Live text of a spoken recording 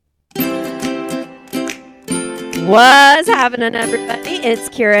What's happening, everybody? It's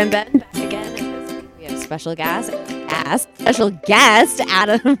Kira and Ben back again. And this week we have special guest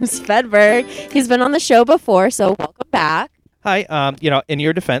Adam Svedberg. He's been on the show before, so welcome back. Hi. In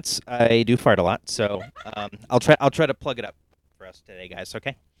your defense, I do fart a lot, so I'll try to plug it up for us today, guys.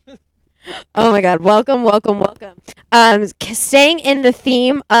 Okay. Oh my God! Welcome. Staying in the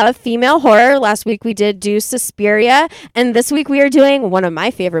theme of female horror, last week we did do Suspiria, and this week we are doing one of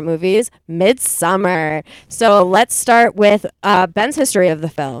my favorite movies, Midsommar. So let's start with Ben's history of the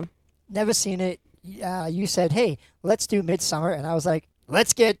film. Never seen it. You said, "Hey, let's do Midsommar," and I was like,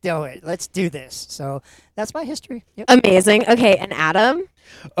 "Let's get to it. Let's do this." So that's my history. Yep. Amazing. Okay, and Adam?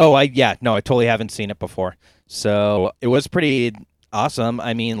 I totally haven't seen it before, so it was pretty awesome.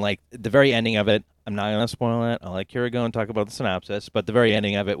 I mean, like, the very ending of it, I'm not going to spoil it. I'll let Kira go and talk about the synopsis, but the very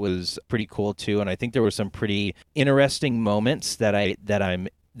ending of it was pretty cool too, and I think there were some pretty interesting moments that I'm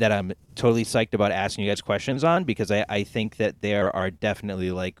totally psyched about asking you guys questions on, because I think that there are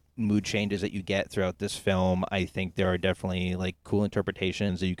definitely like mood changes that you get throughout this film. I think there are definitely like cool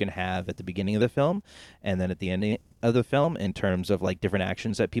interpretations that you can have at the beginning of the film and then at the ending of the film in terms of like different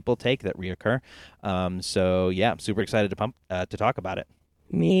actions that people take that reoccur. So yeah, I'm super excited to talk about it.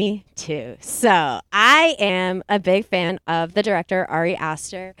 Me too. So I am a big fan of the director, Ari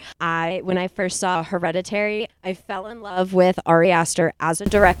Aster. When I first saw Hereditary, I fell in love with Ari Aster as a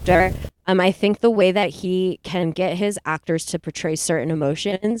director. I think the way that he can get his actors to portray certain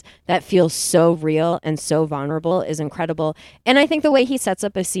emotions that feel so real and so vulnerable is incredible. And I think the way he sets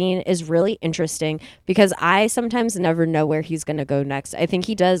up a scene is really interesting because I sometimes never know where he's going to go next. I think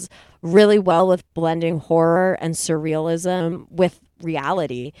he does really well with blending horror and surrealism with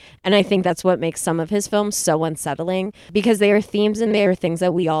reality. And I think that's what makes some of his films so unsettling, because they are themes and they are things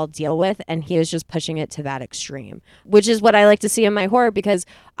that we all deal with, and he is just pushing it to that extreme, which is what I like to see in my horror, because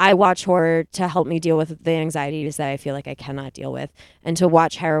I watch horror to help me deal with the anxieties that I feel like I cannot deal with, and to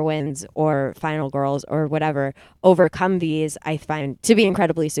watch heroines or final girls or whatever overcome these, I find to be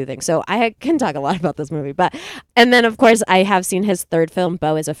incredibly soothing. So I can talk a lot about this movie, and then of course I have seen his third film,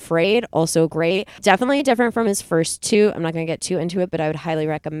 Beau is Afraid, also great. Definitely different from his first two. I'm not going to get too into it, but I would highly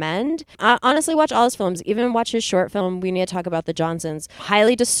recommend. Honestly, watch all his films, even watch his short film, We Need to Talk About the Johnsons.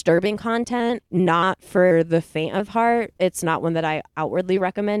 Highly disturbing content, not for the faint of heart. It's not one that I outwardly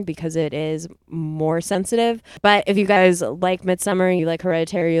recommend because it is more sensitive. But if you guys like Midsommar, you like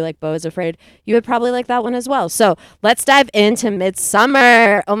Hereditary, you like Beau is Afraid, you would probably like that one as well. So let's dive into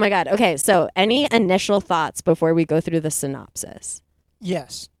Midsommar. Oh my God. Okay, so any initial thoughts before we go through the synopsis?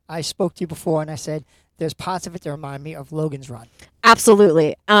 Yes. I spoke to you before and I said, there's parts of it that remind me of Logan's Run.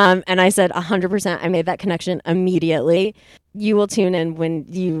 Absolutely. And I said 100%. I made that connection immediately. You will tune in when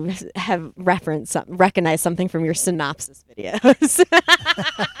you have recognized something from your synopsis videos.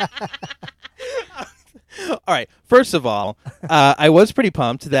 All right. First of all, I was pretty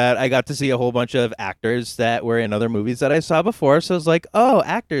pumped that I got to see a whole bunch of actors that were in other movies that I saw before. So I was like, oh,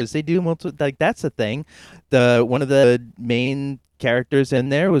 actors, they do multiple, like, that's a thing. One of the main characters in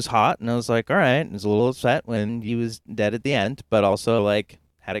there was hot, and I was like, all right. I was a little upset when he was dead at the end, but also like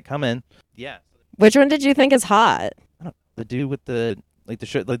had it come in. Yeah. Which one did you think is hot? I don't know, the dude with the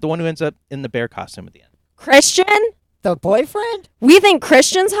shirt, like the one who ends up in the bear costume at the end. Christian? The boyfriend? We think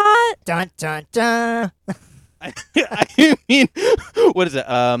Christian's hot? Dun dun dun. I mean, what is it?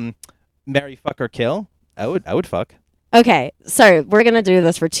 Marry, fuck, or kill? I would fuck. Okay, sorry, we're gonna do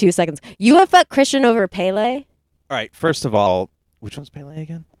this for 2 seconds. You would fuck Christian over Pele? All right. First of all, which one's Pele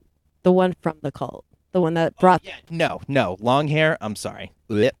again? The one from the cult. The one that brought... No. Long hair, I'm sorry.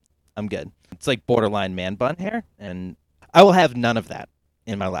 Blech, I'm good. It's like borderline man bun hair, and I will have none of that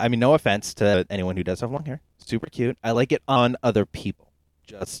in my life. I mean, no offense to anyone who does have long hair. Super cute. I like it on other people.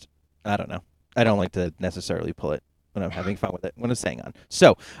 Just, I don't know. I don't like to necessarily pull it when I'm having fun with it, when it's staying on.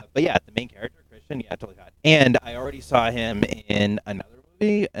 So, but yeah, the main character, Christian, yeah, totally hot. And I already saw him in another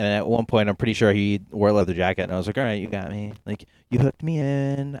movie, and at one point I'm pretty sure he wore a leather jacket, and I was like, all right, you got me. Like, you hooked me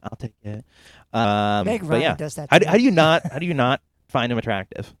in, I'll take it. Meg Ryan yeah. does that. How do you not find him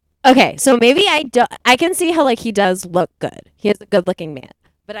attractive? Okay, so maybe I can see how, like, he does look good. He is a good-looking man.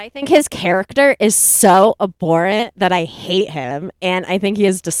 But I think his character is so abhorrent that I hate him, and I think he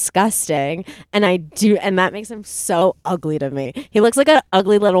is disgusting, and that makes him so ugly to me. He looks like an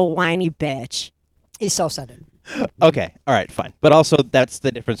ugly little whiny bitch. He's self-centered. Okay, all right, fine. But also, that's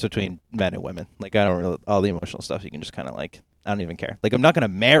the difference between men and women. Like, I don't really, all the emotional stuff, you can just kind of like, I don't even care. Like, I'm not going to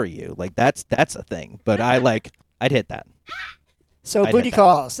marry you. Like, that's a thing. But I'd hit that. So booty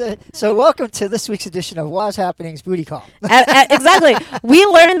calls. So welcome to this week's edition of What's Happening's Booty Call. Exactly. We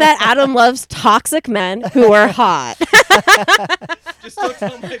learned that Adam loves toxic men who are hot. Just don't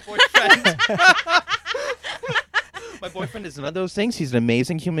tell my boyfriend. boyfriend is none of those things. He's an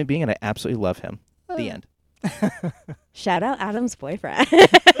amazing human being, and I absolutely love him. The end. Shout out Adam's boyfriend. No,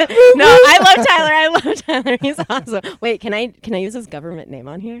 I love Tyler. He's awesome. Wait, can I use his government name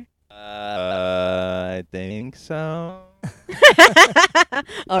on here? I think so.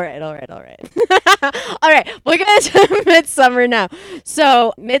 All right. All right, we'll get into Midsommar now.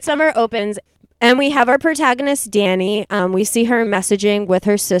 So Midsommar opens, and we have our protagonist, Danny. We see her messaging with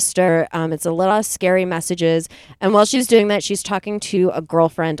her sister. It's a little scary messages. And while she's doing that, she's talking to a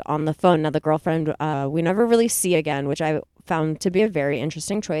girlfriend on the phone. Now, the girlfriend we never really see again, which I found to be a very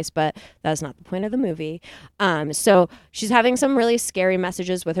interesting choice, but that's not the point of the movie. So she's having some really scary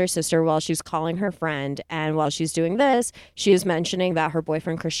messages with her sister while she's calling her friend. And while she's doing this, she is mentioning that her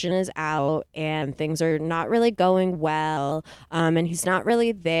boyfriend Christian is out and things are not really going well. And he's not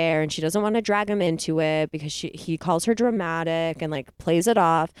really there, and she doesn't want to drag him into it because he calls her dramatic and like plays it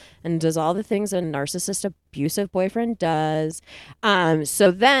off and does all the things a narcissist abusive boyfriend does.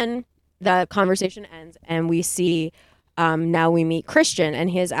 So then the conversation ends, and we see now we meet Christian,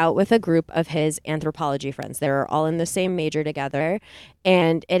 and he is out with a group of his anthropology friends. They're all in the same major together,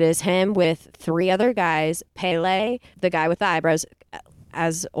 and it is him with 3 other guys, Pele, the guy with the eyebrows.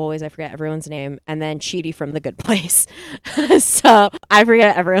 As always, I forget everyone's name, and then Chidi from The Good Place. So I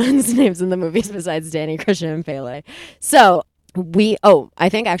forget everyone's names in the movies besides Danny, Christian, and Pele. So I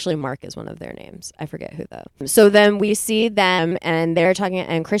think actually Mark is one of their names. I forget who though. So then we see them, and they're talking,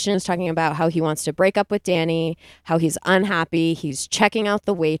 and Christian is talking about how he wants to break up with Danny, how he's unhappy. He's checking out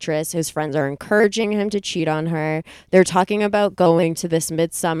the waitress. His friends are encouraging him to cheat on her. They're talking about going to this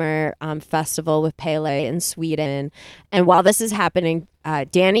Midsommar festival with Pele in Sweden. And while this is happening,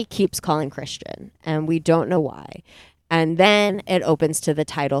 Danny keeps calling Christian, and we don't know why. And then it opens to the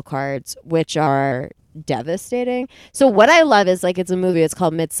title cards, which are devastating. So what I love is like it's a movie, it's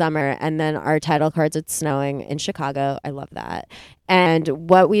called Midsommar, and then our title cards, it's snowing in Chicago. I love that. And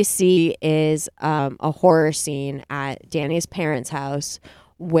what we see is a horror scene at Danny's parents' house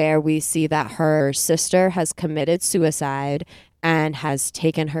where we see that her sister has committed suicide and has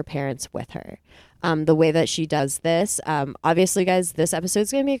taken her parents with her. The way that she does this, obviously, guys, this episode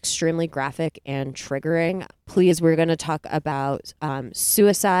is going to be extremely graphic and triggering. Please, we're going to talk about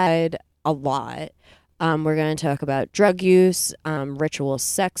suicide a lot. We're going to talk about drug use, ritual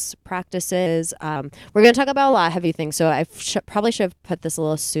sex practices. We're going to talk about a lot of heavy things. So I probably should have put this a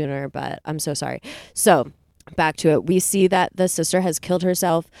little sooner, but I'm so sorry. So back to it. We see that the sister has killed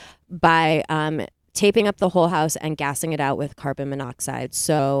herself by taping up the whole house and gassing it out with carbon monoxide.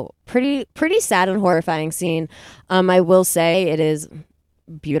 So pretty sad and horrifying scene. I will say it is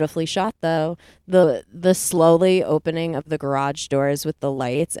beautifully shot though. The slowly opening of the garage doors with the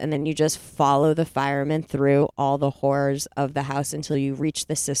lights, and then you just follow the firemen through all the horrors of the house until you reach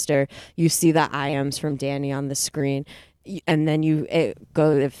the sister. You see the IMs from Danny on the screen, and then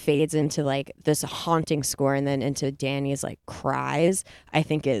it fades into like this haunting score, and then into Danny's like cries. I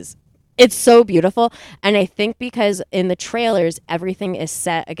think it's so beautiful. And I think because in the trailers everything is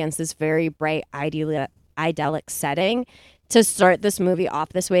set against this very bright idyllic setting, to start this movie off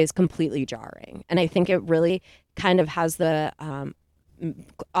this way is completely jarring. And I think it really kind of has the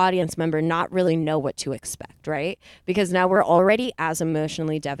audience member not really know what to expect, right? Because now we're already as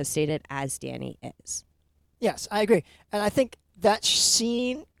emotionally devastated as Danny is. Yes, I agree. And I think that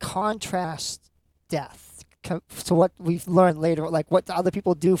scene contrasts death to what we've learned later, like what the other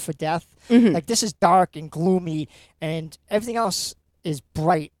people do for death. Mm-hmm. Like this is dark and gloomy, and everything else is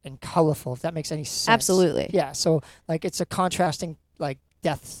bright and colorful, if that makes any sense. Absolutely. Yeah, so like it's a contrasting like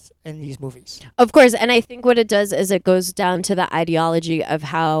deaths in these movies. Of course, and I think what it does is it goes down to the ideology of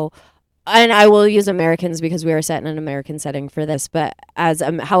how, and I will use Americans because we are set in an American setting for this, but as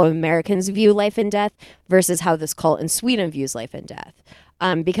how Americans view life and death versus how this cult in Sweden views life and death,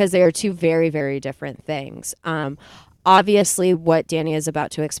 because they are two very, very different things. Obviously, what Danny is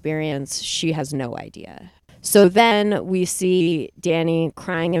about to experience, she has no idea. So then we see Danny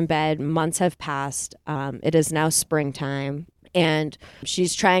crying in bed. Months have passed. It is now springtime, and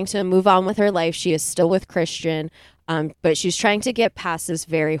she's trying to move on with her life. She is still with Christian, but she's trying to get past this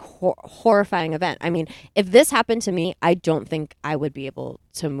very horrifying event. I mean, if this happened to me, I don't think I would be able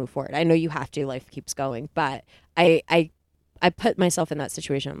to move forward. I know you have to. Life keeps going, but I put myself in that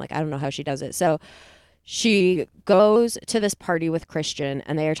situation. I'm like, I don't know how she does it. So she goes to this party with Christian,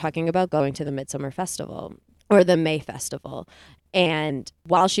 and they are talking about going to the Midsommar Festival. Or the May Festival. And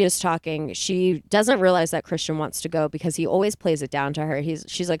while she is talking, she doesn't realize that Christian wants to go because he always plays it down to her.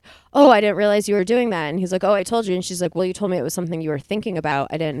 She's like, oh, I didn't realize you were doing that. And he's like, oh, I told you. And she's like, well, you told me it was something you were thinking about.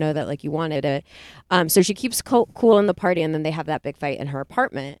 I didn't know that like you wanted it. So she keeps cool in the party, and then they have that big fight in her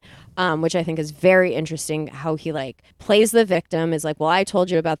apartment. which I think is very interesting. How he like plays the victim, is like, well, I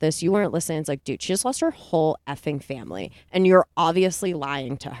told you about this, you weren't listening. It's like, dude, she just lost her whole effing family, and you're obviously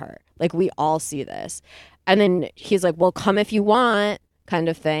lying to her. Like, we all see this. And then he's like, well, come if you want, kind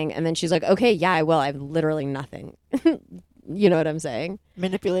of thing. And then she's like, okay, yeah, I will. I have literally nothing. You know what I'm saying?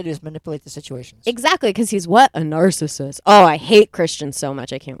 Manipulators manipulate the situations. Exactly, because he's what? A narcissist. Oh, I hate Christian so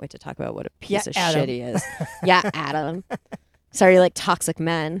much. I can't wait to talk about what a piece of Adam. shit he is. Yeah, Adam. Sorry, like toxic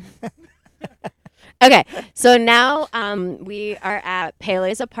men. Okay, so now we are at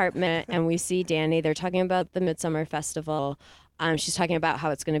Pele's apartment, and we see Danny. They're talking about the Midsommar Festival. She's talking about how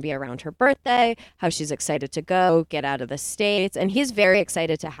it's going to be around her birthday, how she's excited to go, get out of the States, and he's very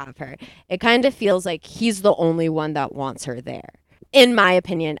excited to have her. It kind of feels like he's the only one that wants her there, in my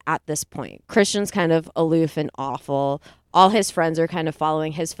opinion, at this point. Christian's kind of aloof and awful. All his friends are kind of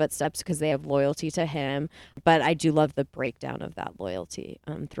following his footsteps because they have loyalty to him. But I do love the breakdown of that loyalty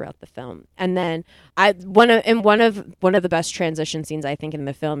throughout the film. And then one of the best transition scenes I think in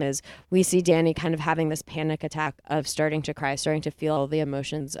the film is we see Danny kind of having this panic attack of starting to cry, starting to feel all the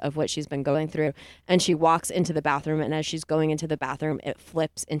emotions of what she's been going through. And she walks into the bathroom, and as she's going into the bathroom, it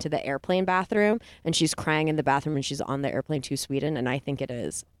flips into the airplane bathroom, and she's crying in the bathroom, and she's on the airplane to Sweden. And I think it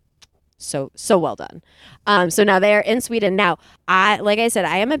is so well done. So now they're in Sweden. Now, like I said,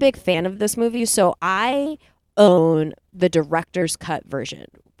 I am a big fan of this movie, so I own the director's cut version,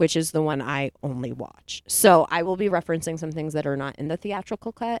 which is the one I only watch. So I will be referencing some things that are not in the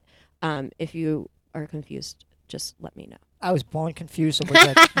theatrical cut. If you are confused, just let me know. I was born confused. So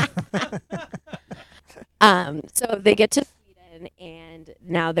we're good. So they get to Sweden, and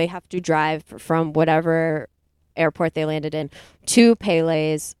now they have to drive from whatever airport they landed in to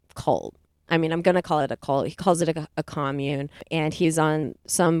Pele's cult. I mean, I'm going to call it a cult. He calls it a commune, and he's on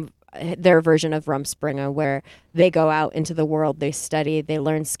their version of Rumspringa, where they go out into the world, they study, they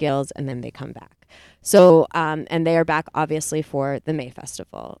learn skills, and then they come back. So, and they are back obviously for the May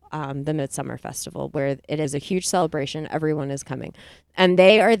Festival, the Midsummer Festival, where it is a huge celebration. Everyone is coming, and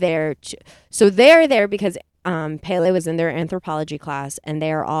they are there. So they are there because Pele was in their anthropology class, and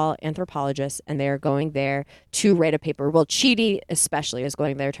they are all anthropologists, and they are going there to write a paper. Well, Chidi especially is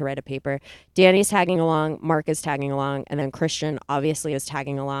going there to write a paper. Danny's tagging along, Mark is tagging along, and then Christian obviously is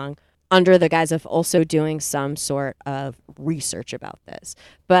tagging along under the guise of also doing some sort of research about this.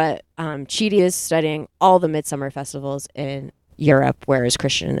 But Chidi is studying all the Midsummer festivals in Europe, whereas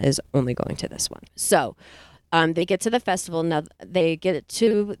Christian is only going to this one. So they get to the festival. Now they get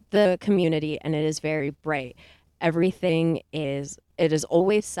to the community, and it is very bright. It is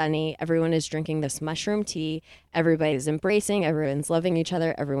always sunny. Everyone is drinking this mushroom tea. Everybody's embracing. Everyone's loving each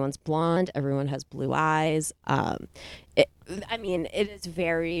other. Everyone's blonde. Everyone has blue eyes. It is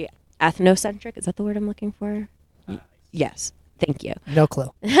very ethnocentric. Is that the word I'm looking for? Yes. Thank you. No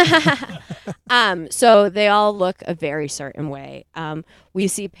clue. So they all look a very certain way. We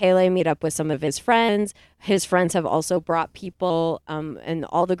see Pele meet up with some of his friends. His friends have also brought people, and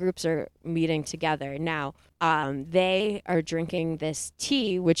all the groups are meeting together. Now, they are drinking this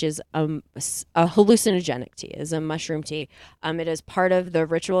tea, which is a hallucinogenic tea, is a mushroom tea. It is part of the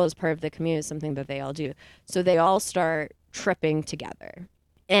ritual, is part of the community, something that they all do. So they all start tripping together.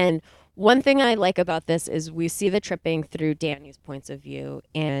 And one thing I like about this is we see the tripping through Danny's points of view,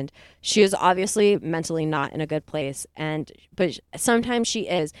 and she is obviously mentally not in a good place, but sometimes she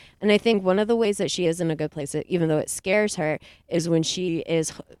is. And I think one of the ways that she is in a good place, even though it scares her, is when she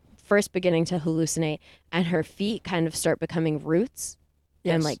is first beginning to hallucinate and her feet kind of start becoming roots.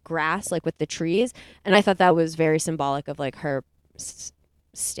 Yes. And like grass, like with the trees. And I thought that was very symbolic of like her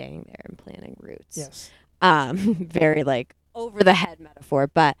staying there and planting roots. Yes. Very like over the head metaphor,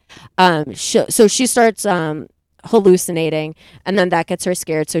 but so she starts hallucinating, and then that gets her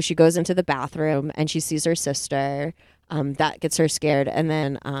scared, so she goes into the bathroom and she sees her sister. That gets her scared, and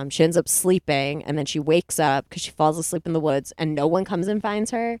then she ends up sleeping, and then she wakes up because she falls asleep in the woods and no one comes and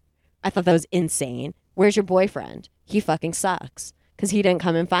finds her. I thought that was insane. Where's your boyfriend? He fucking sucks because he didn't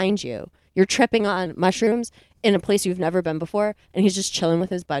come and find you. You're tripping on mushrooms in a place you've never been before, and he's just chilling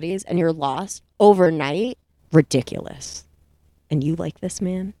with his buddies, and you're lost overnight. Ridiculous. And you like this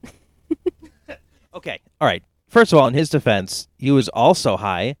man? Okay. All right. First of all, in his defense, he was also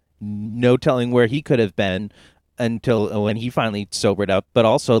high. No telling where he could have been until when he finally sobered up. But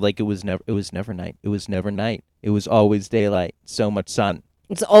also, like, it was never night. It was never night. It was always daylight. So much sun.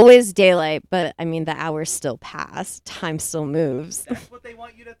 It's always daylight, but I mean, the hours still pass. Time still moves. That's what they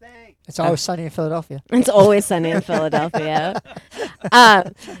want you to think. It's always sunny in Philadelphia. It's always sunny in Philadelphia.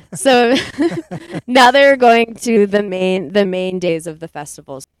 So now they're going to the main days of the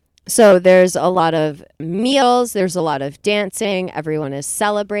festivals. So there's a lot of meals, there's a lot of dancing, everyone is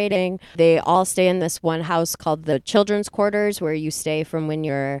celebrating. They all stay in this one house called the children's quarters, where you stay from when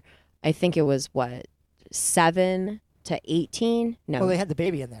you're, I think it was what, 7 to 18? Well, No. they had the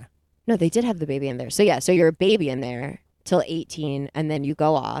baby in there. No, they did have the baby in there. So yeah, so you're a baby in there till 18, and then you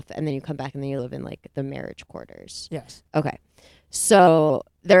go off, and then you come back, and then you live in like the marriage quarters. Yes. Okay. So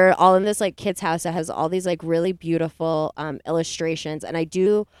they're all in this like kids' house that has all these like really beautiful illustrations. And I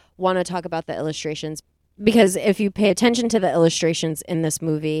do want to talk about the illustrations because if you pay attention to the illustrations in this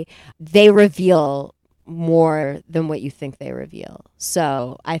movie, they reveal more than what you think they reveal.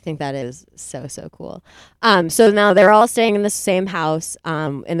 So I think that is so, so cool. So now they're all staying in the same house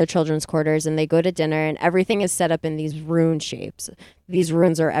in the children's quarters, and they go to dinner, and everything is set up in these rune shapes. These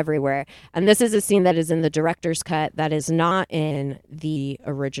runes are everywhere. And this is a scene that is in the director's cut that is not in the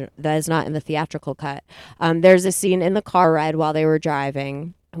original, that is not in the theatrical cut. There's a scene in the car ride while they were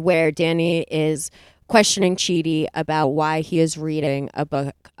driving where Danny is questioning Chidi about why he is reading a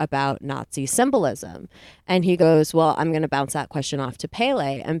book about Nazi symbolism. And he goes, well, I'm going to bounce that question off to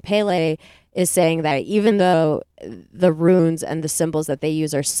Pele. And Pele is saying that even though the runes and the symbols that they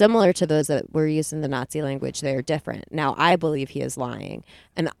use are similar to those that were used in the Nazi language, they are different. Now, I believe he is lying,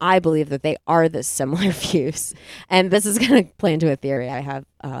 and I believe that they are this similar views. And this is going to play into a theory I have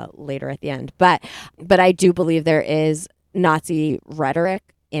later at the end. But I do believe there is Nazi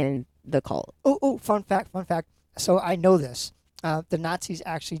rhetoric in the cult. Oh, fun fact. So I know this. The Nazis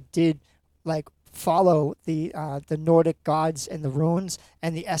actually did like follow the Nordic gods and the runes,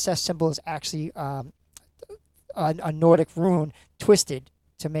 and the SS symbol is actually a Nordic rune twisted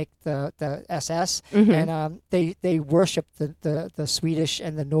to make the SS, and they worship the Swedish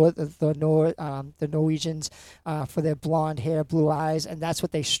and the Norwegians for their blonde hair, blue eyes, and that's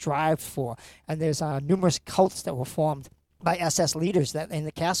what they strive for. And there's numerous cults that were formed by SS leaders that in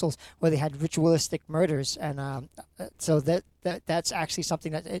the castles where they had ritualistic murders, and so that's actually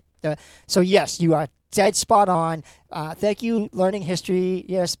something that. So yes, you are dead spot on. Thank you, learning history.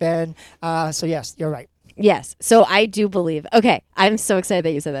 Yes, Ben. So yes, you're right. Yes. So I do believe. Okay, I'm so excited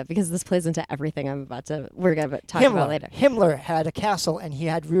that you said that because this plays into everything we're going to talk about later. Himmler had a castle, and he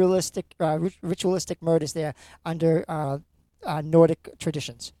had ritualistic murders there under Nordic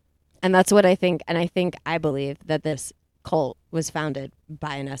traditions. And that's what I think. And I believe that this cult was founded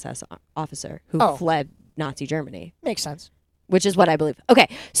by an SS officer who fled Nazi Germany. Makes sense. Which is what I believe. Okay,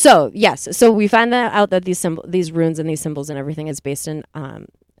 so yes, so we find out that these runes and these symbols and everything is based in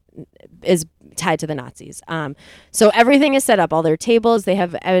is tied to the Nazis. So everything is set up, all their tables they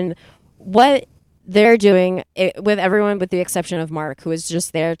have, and what they're doing with everyone with the exception of Mark, who is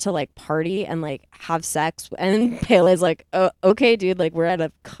just there to like party and like have sex. And Pele's like, oh, okay, dude, like we're at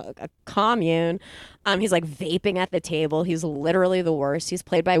a commune. He's like vaping at the table. He's literally the worst. He's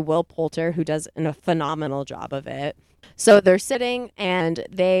played by Will Poulter, who does a phenomenal job of it. So they're sitting and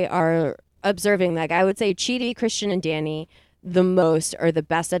they are observing. Like I would say Chidi, Christian, and Danny the most are the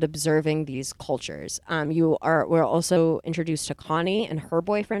best at observing these cultures. We're also introduced to Connie and her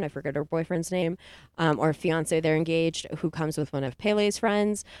boyfriend. I forget her boyfriend's name, or fiance. They're engaged, who comes with one of Pele's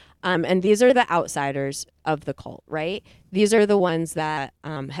friends. And these are the outsiders of the cult, right? These are the ones that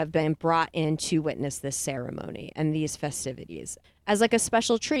have been brought in to witness this ceremony and these festivities as like a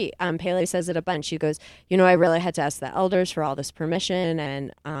special treat. Pele says it a bunch. She goes, I really had to ask the elders for all this permission,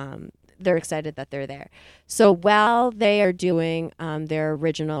 and they're excited that they're there. So while they are doing their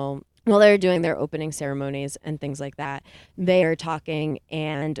opening ceremonies and things like that, they are talking,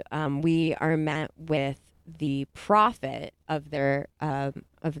 and we are met with the prophet of their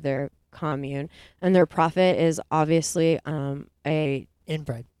commune, and their prophet is obviously a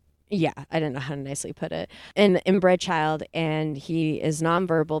inbred. Yeah, I don't know how to nicely put it. An inbred child, and he is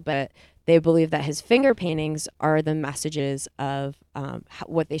nonverbal, but they believe that his finger paintings are the messages of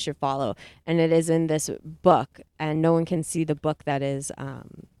what they should follow. And it is in this book, and no one can see the book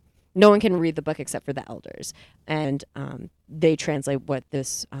no one can read the book except for the elders. And they translate what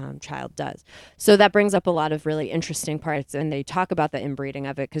this child does. So that brings up a lot of really interesting parts. And they talk about the inbreeding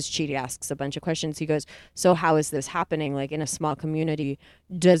of it because Chidi asks a bunch of questions. He goes, so how is this happening? Like in a small community,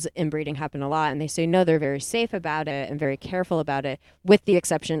 does inbreeding happen a lot? And they say, no, they're very safe about it and very careful about it, with the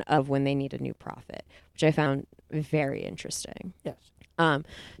exception of when they need a new prophet, which I found very interesting. Yes.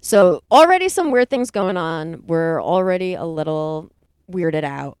 So already some weird things going on. We're already a little weirded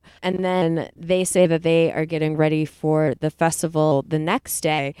out. And then they say that they are getting ready for the festival the next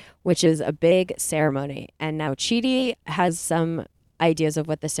day, which is a big ceremony. And now Chidi has some ideas of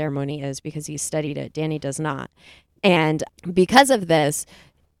what the ceremony is because he studied it. Danny does not. And because of this,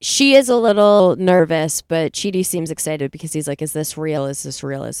 she is a little nervous, but Chidi seems excited because he's like, is this real? Is this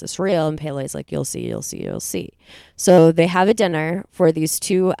real? Is this real? And Pele's like, you'll see, you'll see, you'll see. So they have a dinner for these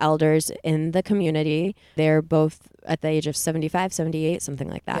two elders in the community. They're both at the age of 75, 78, something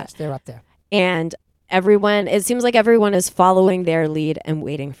like that. Yes, they're up there. And it seems like everyone is following their lead and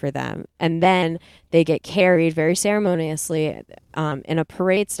waiting for them. And then they get carried very ceremoniously in a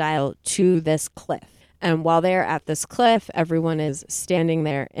parade style to this cliff. And while they're at this cliff, everyone is standing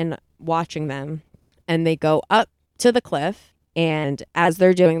there and watching them. And they go up to the cliff. And as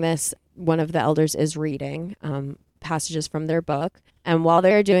they're doing this, one of the elders is reading passages from their book. And while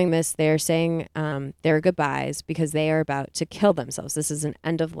they're doing this, they're saying their goodbyes because they are about to kill themselves. This is an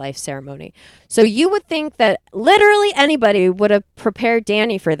end of life ceremony. So you would think that literally anybody would have prepared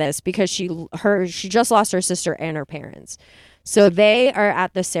Danny for this because she just lost her sister and her parents. So they are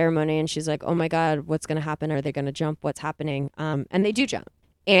at the ceremony and she's like, oh my God, what's going to happen? Are they going to jump? What's happening? And they do jump.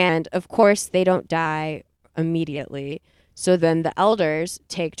 And of course, they don't die immediately. So then the elders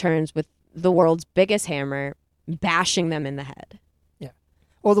take turns with the world's biggest hammer, bashing them in the head. Yeah.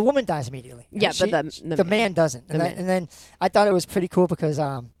 Well, the woman dies immediately. Yeah, but the man doesn't. And then I thought it was pretty cool because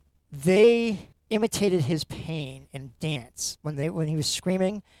they imitated his pain in dance when he was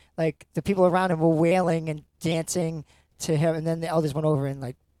screaming. Like the people around him were wailing and dancing to him, and then the elders went over and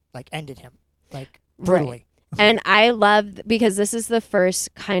like ended him, like brutally. Right. And I love because this is the first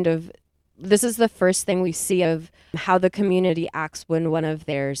thing we see of how the community acts when one of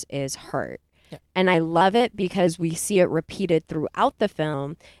theirs is hurt. Yeah. And I love it because we see it repeated throughout the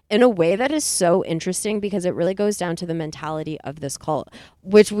film in a way that is so interesting because it really goes down to the mentality of this cult,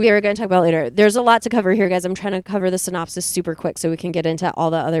 which we are going to talk about later. There's a lot to cover here, guys. I'm trying to cover the synopsis super quick so we can get into all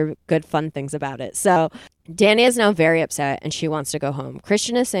the other good, fun things about it. So Danny is now very upset and she wants to go home.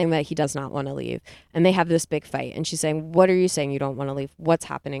 Christian is saying that he does not want to leave. And they have this big fight. And she's saying, what are you saying? You don't want to leave? What's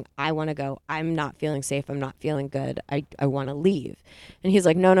happening? I want to go. I'm not feeling safe. I'm not feeling good. I want to leave. And he's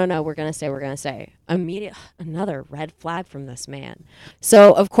like, no, we're going to stay. We're going to stay. Another red flag from this man.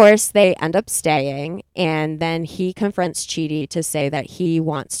 So, of course, they end up staying. And then he confronts Chidi to say that he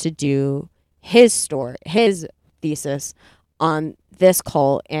wants to do his thesis on this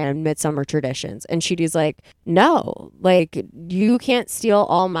cult and Midsommar traditions. And Chidi's like, no, like you can't steal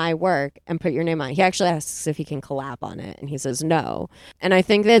all my work and put your name on it. He actually asks if he can collab on it and he says no. And I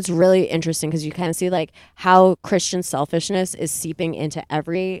think that's really interesting because you kind of see like how Christian selfishness is seeping into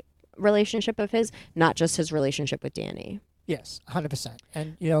every relationship of his, not just his relationship with Danny. Yes, 100%.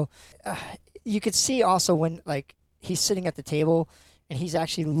 And you could see also when like he's sitting at the table and he's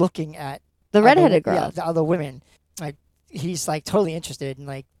actually looking at the redheaded girl. Yeah, the other women. Like he's like totally interested and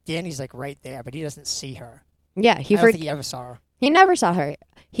like Danny's like right there, but he doesn't see her. Yeah, I don't think he ever saw her. He never saw her.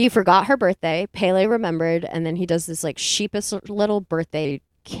 He forgot her birthday. Pele remembered, and then he does this like sheepish little birthday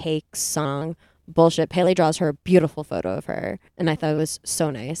cake song bullshit. Pele draws her a beautiful photo of her, and I thought it was so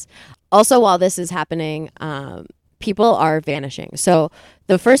nice. Also, while this is happening, people are vanishing. So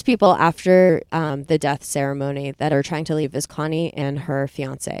the first people after the death ceremony that are trying to leave is Connie and her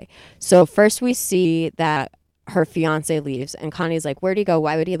fiance. So first we see that her fiance leaves and Connie's like, where'd he go?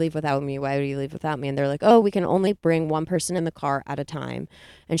 Why would he leave without me? Why would he leave without me? And they're like, oh, we can only bring one person in the car at a time.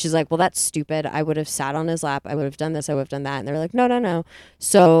 And she's like, well, that's stupid. I would have sat on his lap. I would have done this. I would have done that. And they're like, no.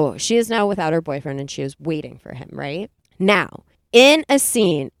 So she is now without her boyfriend and she is waiting for him, right? Now, in a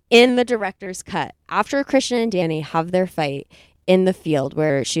scene in the director's cut, after Christian and Danny have their fight in the field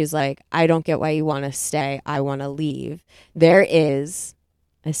where she's like, I don't get why you want to stay. I want to leave. There is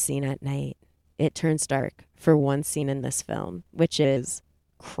a scene at night. It turns dark for one scene in this film, which is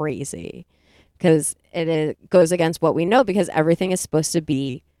crazy because it goes against what we know because everything is supposed to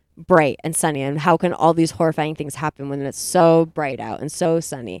be bright and sunny. And how can all these horrifying things happen when it's so bright out and so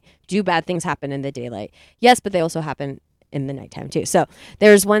sunny? Do bad things happen in the daylight? Yes, but they also happen in the nighttime too. So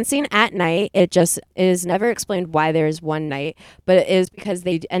there's one scene at night. It just is never explained why there's one night, but it is because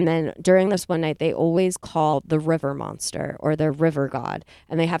and then during this one night, they always call the river monster or the river god,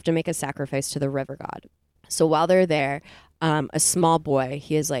 and they have to make a sacrifice to the river god. So while they're there, a small boy,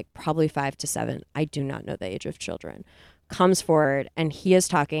 he is like probably 5 to 7. I do not know the age of children, comes forward and he is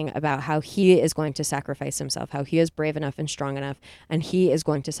talking about how he is going to sacrifice himself, how he is brave enough and strong enough, and he is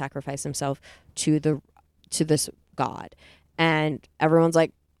going to sacrifice himself to this god. And everyone's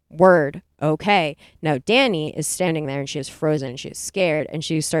like, word, okay. Now Danny is standing there and she is frozen, she is scared, and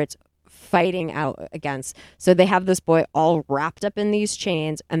she starts fighting out against. So they have this boy all wrapped up in these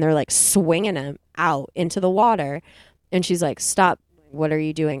chains and they're like swinging him out into the water. And she's like, stop, what are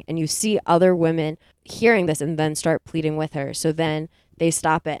you doing? And you see other women hearing this and then start pleading with her. So then they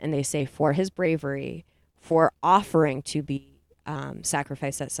stop it and they say, for his bravery, for offering to be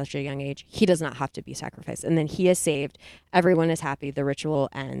sacrificed at such a young age. He does not have to be sacrificed. And then he is saved. Everyone is happy. The ritual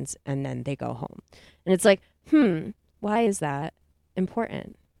ends, and then they go home. And it's like, why is that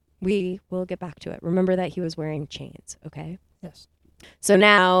important? We will get back to it. Remember that he was wearing chains, okay? Yes. So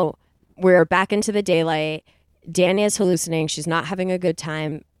now we're back into the daylight. Danny is hallucinating. She's not having a good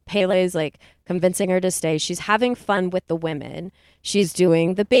time. Pele's like convincing her to stay. She's having fun with the women. She's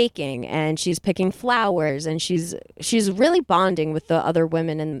doing the baking and she's picking flowers and she's really bonding with the other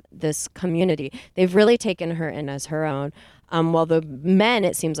women in this community. They've really taken her in as her own. While the men,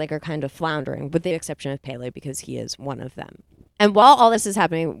 it seems like, are kind of floundering, with the exception of Pele because he is one of them. And while all this is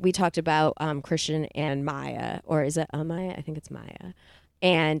happening, we talked about Christian and Maya, or is it Amaya? I think it's Maya.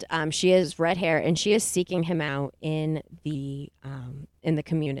 And she has red hair, and she is seeking him out in the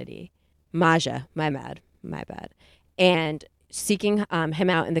community. Maja, my bad. And seeking him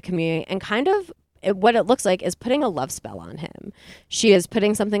out in the community, and kind of what it looks like is putting a love spell on him. She is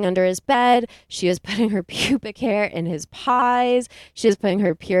putting something under his bed. She is putting her pubic hair in his pies. She is putting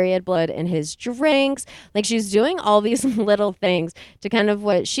her period blood in his drinks. Like, she's doing all these little things to kind of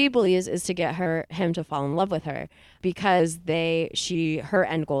what she believes is to get him to fall in love with her, because her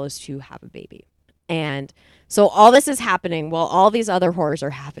end goal is to have a baby. And so all this is happening while all these other horrors are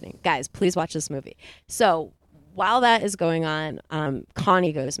happening. Guys, please watch this movie. So while that is going on,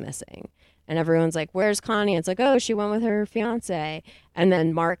 Connie goes missing. And everyone's like, where's Connie? It's like, oh, she went with her fiance. And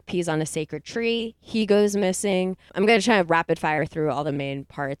then Mark pees on a sacred tree. He goes missing. I'm going to try to rapid fire through all the main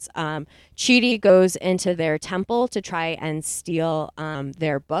parts. Chidi goes into their temple to try and steal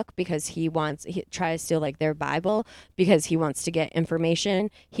their book because he tries to steal like their Bible because he wants to get information.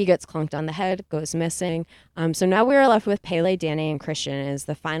 He gets clunked on the head, goes missing. So now we are left with Pele, Danny, and Christian. It is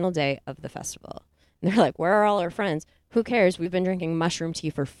the final day of the festival. And they're like, where are all our friends? Who cares? We've been drinking mushroom tea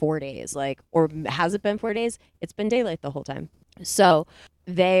for 4 days. Or has it been 4 days? It's been daylight the whole time. So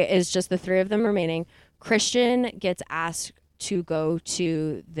is just the three of them remaining. Christian gets asked to go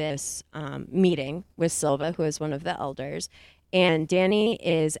to this meeting with Silva, who is one of the elders. And Danny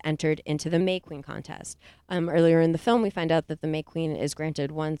is entered into the May Queen contest. Earlier in the film, we find out that the May Queen is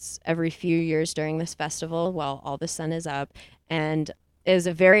granted once every few years during this festival while all the sun is up, and is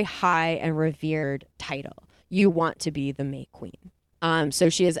a very high and revered title. You want to be the May Queen. So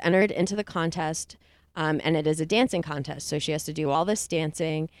she is entered into the contest, and it is a dancing contest. So she has to do all this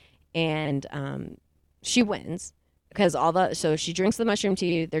dancing, and she wins because so she drinks the mushroom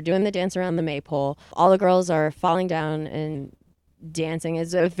tea. They're doing the dance around the maypole. All the girls are falling down and dancing.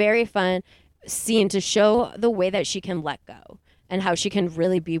 It's a very fun scene to show the way that she can let go and how she can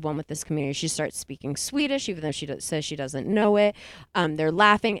really be one with this community. She starts speaking Swedish, even though she says she doesn't know it. They're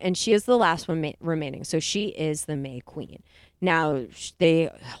laughing, and she is the last one remaining. So she is the May Queen. Now,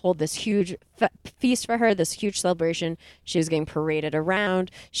 they hold this huge feast for her, this huge celebration. She's getting paraded around.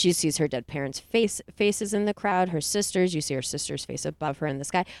 She sees her dead parents' faces in the crowd, her sisters. You see her sister's face above her in the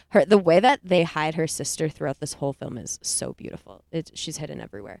sky. The way that they hide her sister throughout this whole film is so beautiful. She's hidden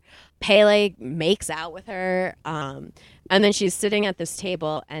everywhere. Pele makes out with her, and then she's sitting at this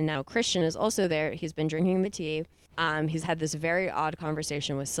table, and now Christian is also there. He's been drinking the tea. He's had this very odd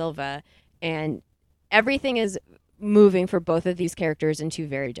conversation with Silva, and everything is moving for both of these characters in two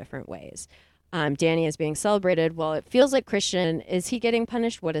very different ways. Danny is being celebrated while it feels like Christian, is he getting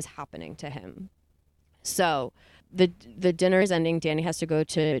punished? What is happening to him? So the dinner is ending. Danny has to go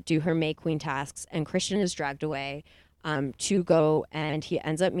to do her May Queen tasks, and Christian is dragged away to go, and he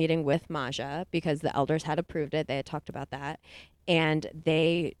ends up meeting with Maja because the elders had approved it. They had talked about that, and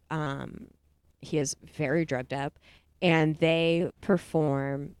he is very drugged up, and they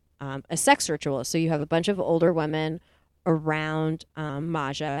perform a sex ritual. So you have a bunch of older women around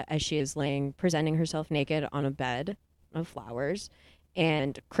Maja as she is presenting herself naked on a bed of flowers,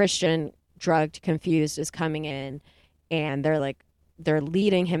 and Christian, drugged, confused, is coming in, and they're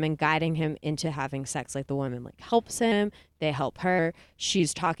leading him and guiding him into having sex. Like, the woman helps him, they help her,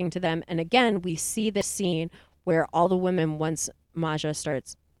 she's talking to them, and again we see this scene where all the women, once Maja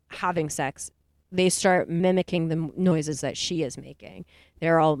starts having sex, they start mimicking the noises that she is making.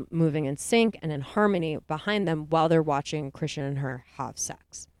 They're all moving in sync and in harmony behind them while they're watching Christian and her have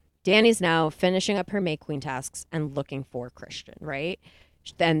sex. Danny's now finishing up her May Queen tasks and looking for Christian, right?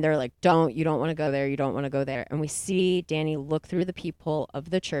 Then they're like, you don't want to go there, you don't want to go there. And we see Danny look through the peephole of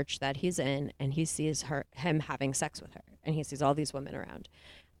the church that he's in, and he sees him having sex with her, and he sees all these women around.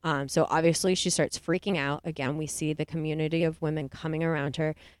 So obviously she starts freaking out. Again, we see the community of women coming around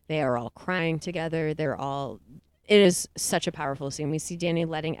her. They are all crying together. They're all it is such a powerful scene. We see Danny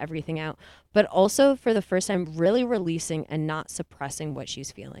letting everything out, but also for the first time really releasing and not suppressing what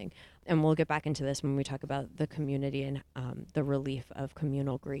she's feeling. And we'll get back into this when we talk about the community and the relief of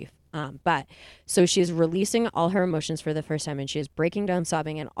communal grief. But so she's releasing all her emotions for the first time, and she is breaking down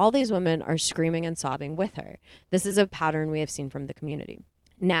sobbing, and all these women are screaming and sobbing with her. This is a pattern we have seen from the community.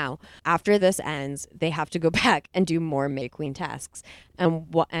 Now, after this ends, they have to go back and do more May Queen tasks.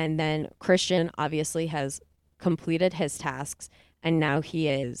 And then Christian obviously has completed his tasks, and now he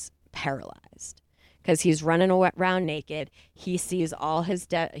is paralyzed because he's running around naked. He sees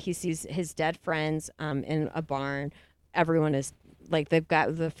his dead friends in a barn. Everyone is like, they've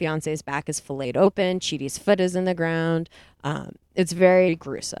got the fiance's back is filleted open. Chidi's foot is in the ground. It's very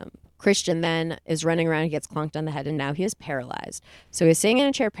gruesome. Christian then is running around, he gets clonked on the head, and now he is paralyzed. So he's sitting in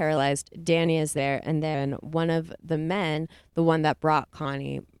a chair paralyzed. Danny is there, and then one of the men, the one that brought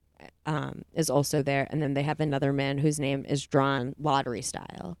Connie, is also there. And then they have another man whose name is drawn lottery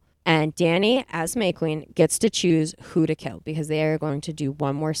style. And Danny, as May Queen, gets to choose who to kill because they are going to do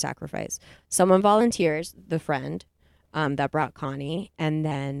one more sacrifice. Someone volunteers, the friend that brought Connie, and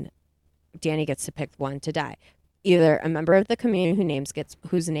then Danny gets to pick one to die. Either a member of the community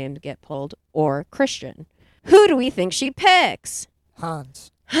whose names get pulled, or Christian. Who do we think she picks?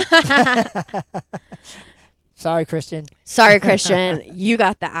 Hans. Sorry, Christian. Sorry, Christian. You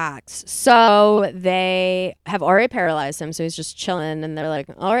got the axe. So they have already paralyzed him, so he's just chilling, and they're like,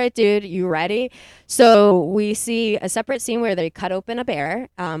 all right, dude, you ready? So we see a separate scene where they cut open a bear,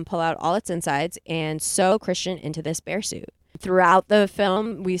 pull out all its insides, and sew Christian into this bear suit. Throughout the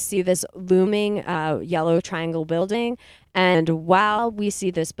film, we see this looming yellow triangle building. And while we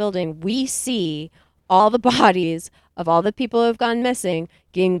see this building, we see all the bodies of all the people who have gone missing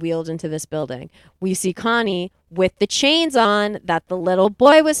getting wheeled into this building. We see Connie with the chains on that the little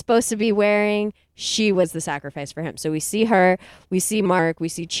boy was supposed to be wearing. She was the sacrifice for him. So we see her, we see Mark, we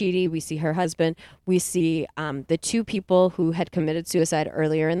see Chidi, we see her husband, we see the two people who had committed suicide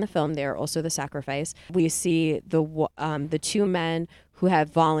earlier in the film. They are also the sacrifice. We see the two men who have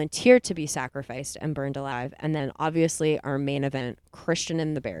volunteered to be sacrificed and burned alive. And then obviously our main event, Christian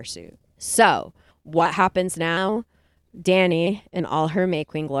in the bear suit. So what happens now? Danny in all her May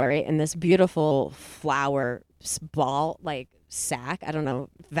Queen glory in this beautiful flower ball, like sack, I don't know,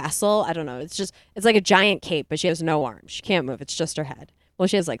 vessel, I don't know. It's like a giant cape, but she has no arms. She can't move. It's just her head. Well,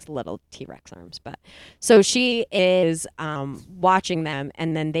 she has like little T-Rex arms, but so she is watching them,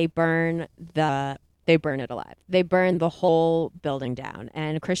 and then they burn it alive. They burn the whole building down,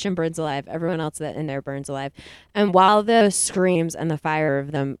 and Christian burns alive. Everyone else that in there burns alive. And while the screams and the fire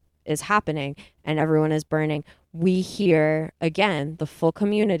of them is happening and everyone is burning, we hear again the full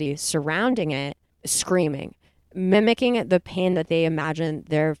community surrounding it screaming, mimicking the pain that they imagine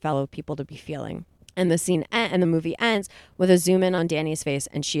their fellow people to be feeling. And the movie ends with a zoom in on Danny's face,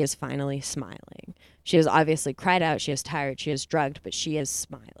 and she is finally smiling. She has obviously cried out, she is tired, she is drugged, but she is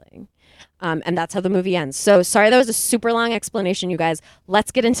smiling. And that's how the movie ends. So sorry that was a super long explanation, you guys.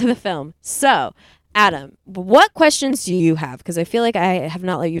 Let's get into the film. So Adam, what questions do you have? Because I feel like I have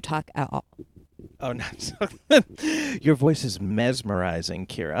not let you talk at all. Oh, no. Your voice is mesmerizing,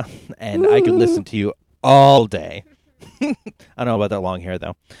 Kira, and I could listen to you all day. I don't know about that long hair,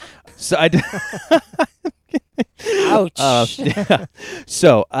 though. So Ouch. Yeah.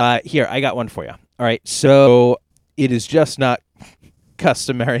 So here, I got one for you. All right. So it is just not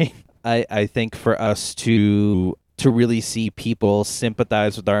customary, I think, for us to really see people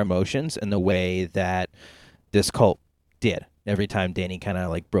sympathize with our emotions in the way that this cult did every time Danny kind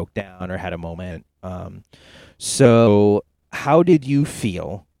of like broke down or had a moment. So how did you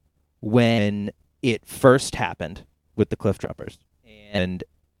feel when it first happened with the Cliff Jumpers? And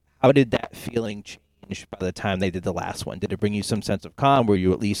how did that feeling change by the time they did the last one? Did it bring you some sense of calm? Were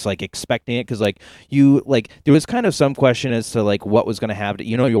you at least like expecting it? Because there was kind of some question as to like what was going to happen.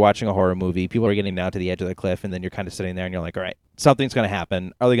 You know, you're watching a horror movie, people are getting down to the edge of the cliff, and then you're kind of sitting there and you're like, all right, something's going to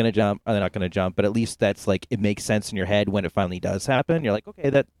happen. Are they going to jump? Are they not going to jump? But at least that's like, it makes sense in your head when it finally does happen. You're like, okay,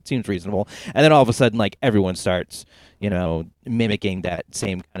 that seems reasonable. And then all of a sudden, like, everyone starts, mimicking that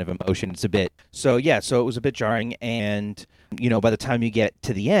same kind of emotion. It's a bit, so it was a bit jarring. And, by the time you get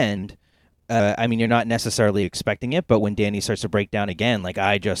to the end, you're not necessarily expecting it, but when Danny starts to break down again, like,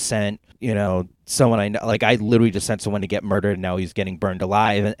 I just sent, someone I know, like, I literally just sent someone to get murdered, and now he's getting burned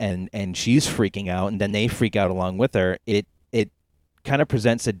alive, and she's freaking out, and then they freak out along with her. It kind of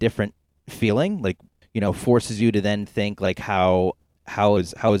presents a different feeling, like, forces you to then think, like, how how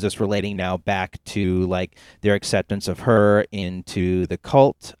is this relating now back to like their acceptance of her into the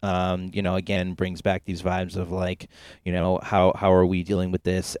cult? Again, brings back these vibes of like, how are we dealing with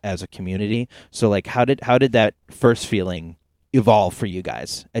this as a community? So like, how did that first feeling evolve for you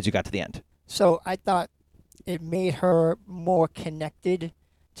guys as you got to the end? So I thought it made her more connected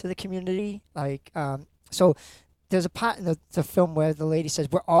to the community. Like, so there's a part in the film where the lady says,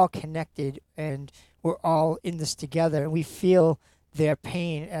 we're all connected and we're all in this together and we feel their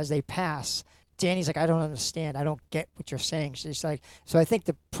pain as they pass. Danny's like, I don't understand. I don't get what you're saying. She's like, so I think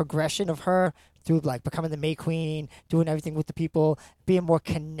the progression of her through like becoming the May Queen, doing everything with the people, being more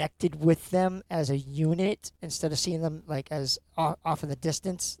connected with them as a unit instead of seeing them like as off in the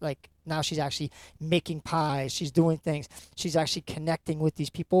distance. Like now she's actually making pies. She's doing things. She's actually connecting with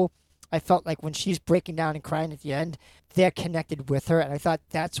these people. I felt like when she's breaking down and crying at the end, they're connected with her. And I thought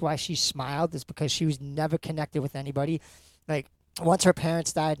that's why she smiled, is because she was never connected with anybody. Like once her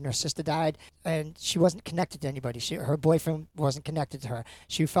parents died and her sister died, and she wasn't connected to anybody. Her boyfriend wasn't connected to her.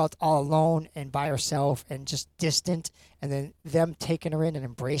 She felt all alone and by herself and just distant. And then them taking her in and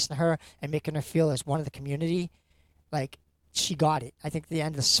embracing her and making her feel as one of the community, like she got it. I think the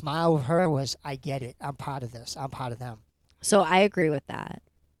end, the smile of her was, I get it. I'm part of this. I'm part of them. So I agree with that.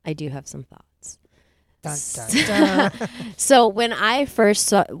 I do have some thoughts. Dun, dun, dun. So when I first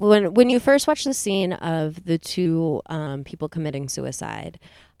saw, when you first watch the scene of the two people committing suicide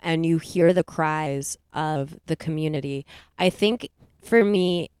and you hear the cries of the community, I think for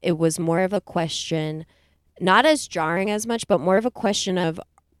me it was more of a question, not as jarring as much, but more of a question of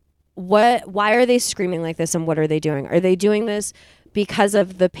why are they screaming like this and what are they doing? Are they doing this because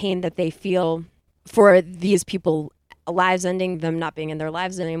of the pain that they feel for these people lives ending, them not being in their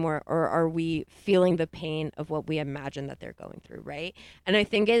lives anymore, or are we feeling the pain of what we imagine that they're going through, right? And I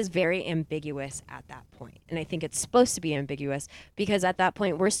think it is very ambiguous at that point. And I think it's supposed to be ambiguous because at that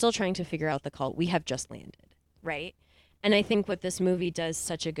point, we're still trying to figure out the cult. We have just landed, right? And I think what this movie does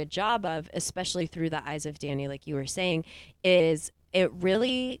such a good job of, especially through the eyes of Danny, like you were saying, is it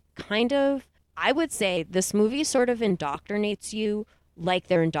really kind of, I would say this movie sort of indoctrinates you like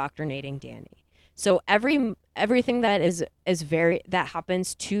they're indoctrinating Danny. So everything that is that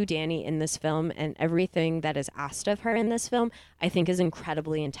happens to Danny in this film and everything that is asked of her in this film, I think is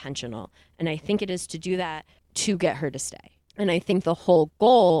incredibly intentional. And I think it is to do that to get her to stay. And I think the whole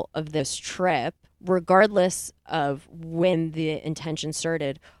goal of this trip, regardless of when the intention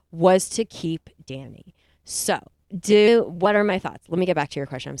started, was to keep Danny. So what are my thoughts? Let me get back to your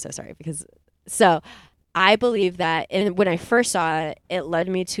question. I'm so sorry I believe that, and when I first saw it, it led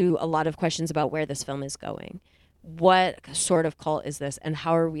me to a lot of questions about where this film is going. What sort of cult is this, and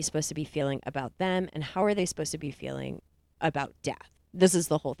how are we supposed to be feeling about them, and how are they supposed to be feeling about death? This is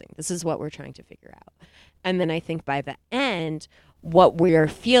the whole thing. This is what we're trying to figure out. And then I think by the end, what we are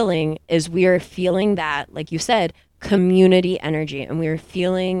feeling is we are feeling that, like you said, community energy, and we are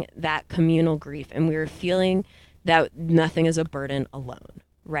feeling that communal grief, and we are feeling that nothing is a burden alone.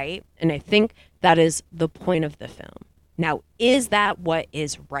 Right? And I think that is the point of the film. Now, is that what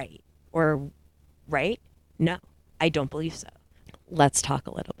is right? Or right? No, I don't believe so. Let's talk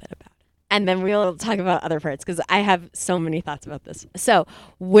a little bit about it. And then we'll talk about other parts because I have so many thoughts about this. So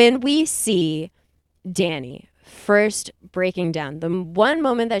when we see Danny first breaking down, the one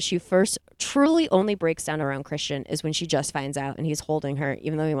moment that she first truly only breaks down around Christian is when she just finds out and he's holding her,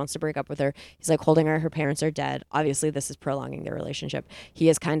 even though he wants to break up with her. He's like holding her. Her parents are dead. Obviously, this is prolonging their relationship. He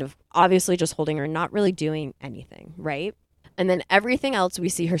is kind of obviously just holding her, not really doing anything, right? And then everything else, we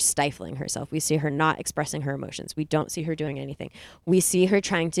see her stifling herself. We see her not expressing her emotions. We don't see her doing anything. We see her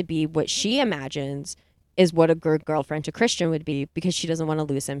trying to be what she imagines is what a good girlfriend to Christian would be because she doesn't want to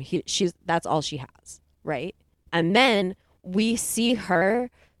lose him. That's all she has, right? And then we see her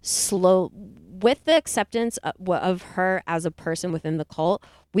with the acceptance of her as a person within the cult,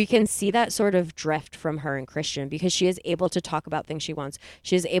 we can see that sort of drift from her and Christian because she is able to talk about things she wants.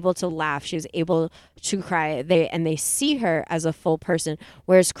 She is able to laugh. She is able to cry. They see her as a full person,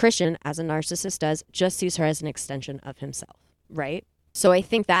 whereas Christian, as a narcissist does, just sees her as an extension of himself, right? So I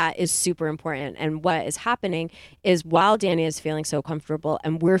think that is super important. And what is happening is while Danny is feeling so comfortable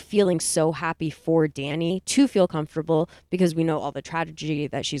and we're feeling so happy for Danny to feel comfortable because we know all the tragedy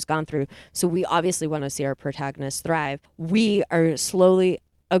that she's gone through. So we obviously want to see our protagonist thrive. We are slowly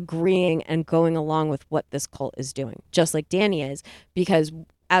agreeing and going along with what this cult is doing, just like Danny is, because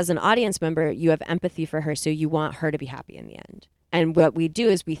as an audience member, you have empathy for her. So you want her to be happy in the end. And what we do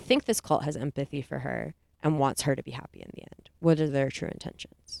is we think this cult has empathy for her and wants her to be happy in the end. What are their true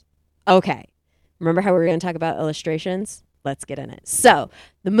intentions? Okay. Remember how we were going to talk about illustrations? Let's get in it. So,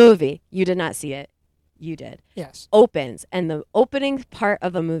 the movie, you did not see it. you did, Yes. opens, and the opening part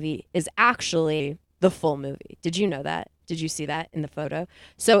of the movie is actually the full movie. Did you know that? Did you see that in the photo?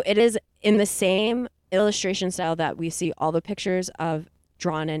 So it is in the same illustration style that we see all the pictures of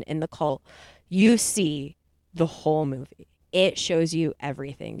drawn in the cult. You see the whole movie. It shows you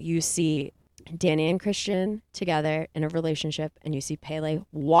everything. You see Danny and Christian together in a relationship, and you see Pele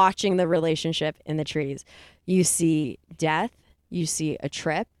watching the relationship in the trees. You see death, you see a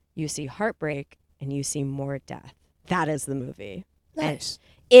trip, you see heartbreak, and you see more death. That is the movie. Nice.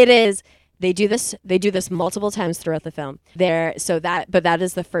 And it is. They do this multiple times throughout the film. But that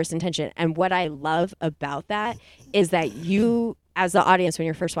is the first intention. And what I love about that is that you, as the audience, when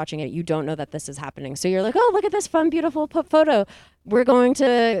you're first watching it, you don't know that this is happening. So you're like, oh, look at this fun, beautiful photo. We're going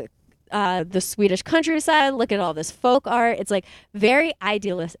to the Swedish countryside. Look at all this folk art. It's like very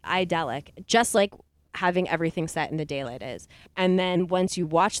idyllic, just like having everything set in the daylight is. And then once you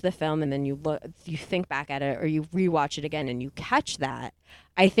watch the film and then you think back at it, or you rewatch it again and you catch that,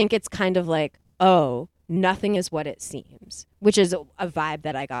 I think it's kind of like, oh, nothing is what it seems, which is a vibe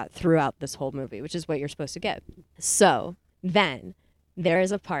that I got throughout this whole movie, which is what you're supposed to get. So then there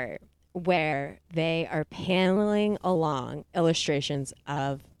is a part where they are paneling along illustrations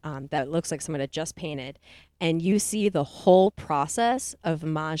of that looks like someone had just painted, and you see the whole process of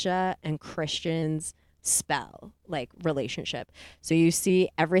Maja and Christian's spell, like relationship. So you see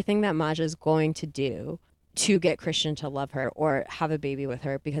everything that Maja is going to do to get Christian to love her or have a baby with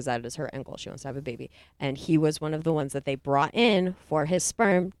her, because that is her end goal. She wants to have a baby. And he was one of the ones that they brought in for his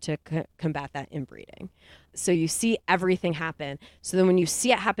sperm to combat that inbreeding. So you see everything happen. So then when you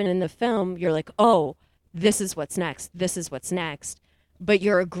see it happen in the film, you're like, oh, this is what's next. This is what's next. But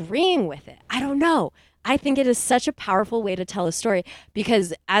you're agreeing with it. I don't know. I think it is such a powerful way to tell a story,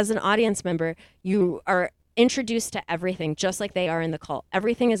 because as an audience member, you are introduced to everything just like they are in the cult.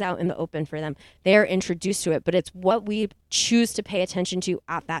 Everything is out in the open for them. They are introduced to it, but it's what we choose to pay attention to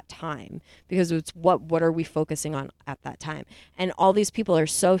at that time, because it's what are we focusing on at that time. And all these people are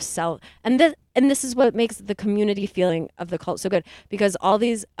so and this is what makes the community feeling of the cult so good, because all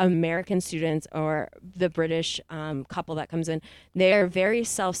these American students or the British couple that comes in, they're very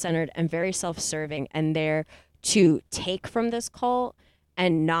self-centered and very self-serving, and they're to take from this cult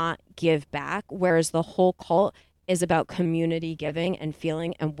and not give back, whereas the whole cult is about community giving and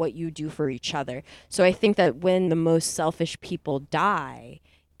feeling and what you do for each other. So I think that when the most selfish people die,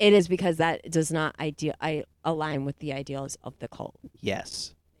 it is because that does not align with the ideals of the cult.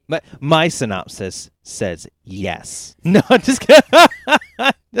 Yes. My synopsis says yes. No, I'm just kidding.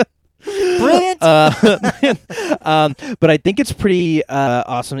 Brilliant. But I think it's pretty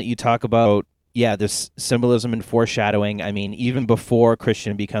awesome that you talk about, this symbolism and foreshadowing. I mean, even before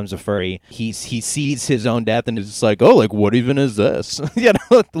Christian becomes a furry, he sees his own death and is just like, oh, like, what even is this?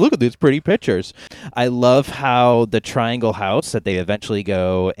 Look at these pretty pictures. I love how the triangle house that they eventually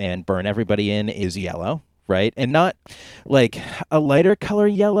go and burn everybody in is yellow, right? And not like a lighter color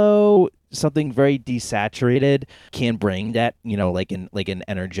yellow. Something very desaturated can bring that, like an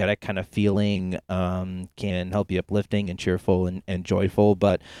energetic kind of feeling, can help you uplifting and cheerful and joyful.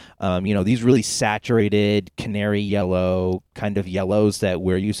 But, these really saturated canary yellow kind of yellows that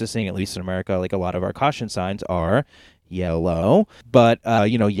we're used to seeing, at least in America, like a lot of our caution signs are yellow. But,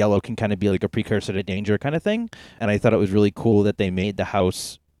 yellow can kind of be like a precursor to danger kind of thing. And I thought it was really cool that they made the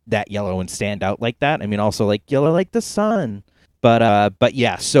house that yellow and stand out like that. I mean, also like yellow like the sun. But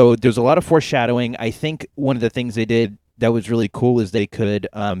yeah, so there's a lot of foreshadowing. I think one of the things they did that was really cool is they could,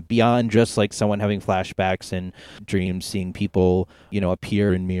 beyond just like someone having flashbacks and dreams, seeing people,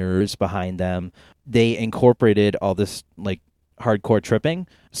 appear in mirrors behind them, they incorporated all this like hardcore tripping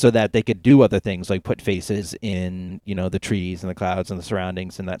so that they could do other things like put faces in, the trees and the clouds and the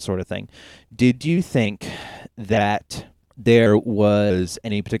surroundings and that sort of thing. Did you think that there was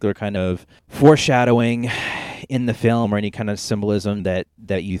any particular kind of foreshadowing in the film or any kind of symbolism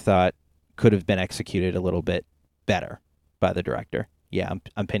that you thought could have been executed a little bit better by the director? Yeah,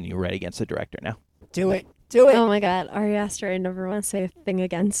 I'm pinning you right against the director now. Do it. Oh my God, Ari Aster, I never want to say a thing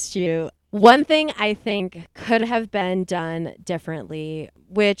against you. One thing I think could have been done differently,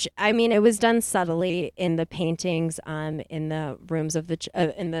 which, I mean, it was done subtly in the paintings, in the rooms of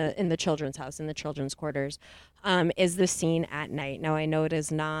in the children's house, in the children's quarters, is the scene at night. Now, I know it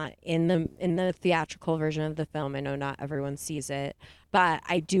is not in the theatrical version of the film. I know not everyone sees it, but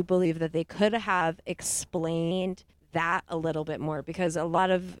I do believe that they could have explained that a little bit more, because a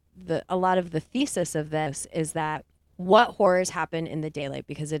lot of the thesis of this is that what horrors happen in the daylight,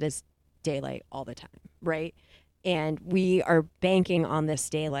 because it is daylight all the time, right? And we are banking on this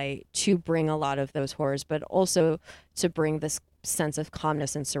daylight to bring a lot of those horrors, but also to bring this sense of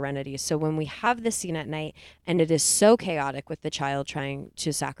calmness and serenity. So when we have this scene at night and it is so chaotic with the child trying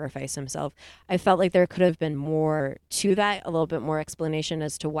to sacrifice himself, I felt like there could have been more to that, a little bit more explanation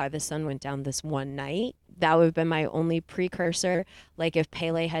as to why the sun went down this one night. That would have been my only precursor. Like if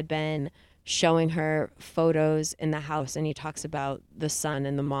Pele had been showing her photos in the house and he talks about the sun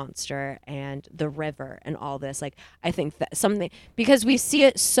and the monster and the river and all this, like I think that something, because we see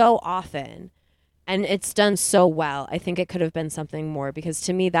it so often and it's done so well, I think it could have been something more, because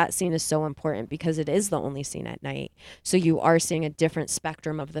to me that scene is so important because it is the only scene at night. So you are seeing a different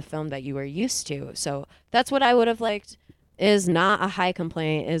spectrum of the film that you are used to. So that's what I would have liked. Is not a high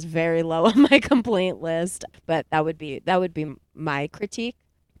complaint, is very low on my complaint list, but that would be my critique.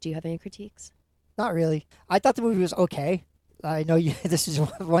 Do you have any critiques? Not really. I thought the movie was okay. I know you. This is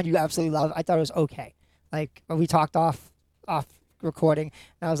one you absolutely love. I thought it was okay. Like when we talked off recording,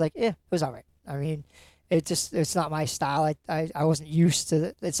 and I was like, it was all right. I mean, it's not my style. I wasn't used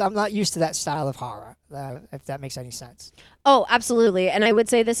to it. I'm not used to that style of horror. If that makes any sense. Oh, absolutely. And I would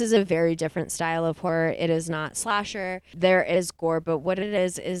say this is a very different style of horror. It is not slasher. There is gore, but what it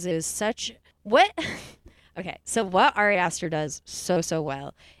is such what. Okay, so what Ari Aster does so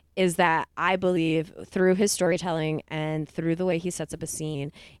well is that I believe through his storytelling and through the way he sets up a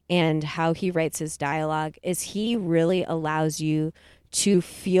scene and how he writes his dialogue is he really allows you to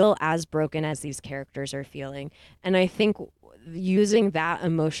feel as broken as these characters are feeling. And I think using that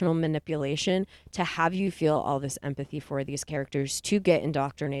emotional manipulation to have you feel all this empathy for these characters, to get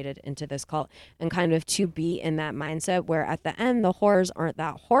indoctrinated into this cult and kind of to be in that mindset where at the end the horrors aren't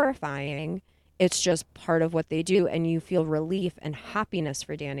that horrifying. It's just part of what they do, and you feel relief and happiness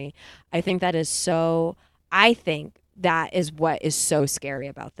for Danny. I think that is what is so scary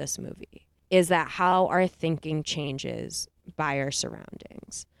about this movie, is that how our thinking changes by our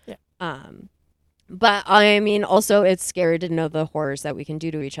surroundings. Yeah. But I mean, also it's scary to know the horrors that we can do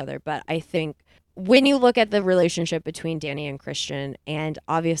to each other. But I think when you look at the relationship between Danny and Christian, and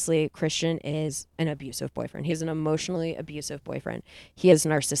obviously Christian is an abusive boyfriend. He's an emotionally abusive boyfriend. He is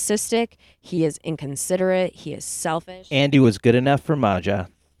narcissistic. He is inconsiderate. He is selfish. Andy was good enough for Maja.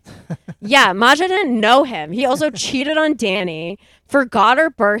 Yeah, Maja didn't know him. He also cheated on Danny, forgot her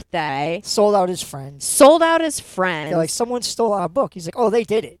birthday. Sold out his friends. They're like, someone stole our book. He's like, oh, they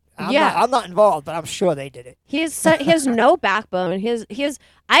did it. I'm not involved, but I'm sure they did it. He has no backbone. He has.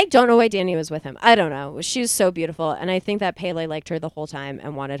 I don't know why Danny was with him. I don't know. She's so beautiful, and I think that Pele liked her the whole time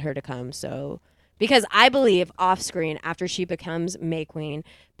and wanted her to come. So, because I believe off screen, after she becomes May Queen,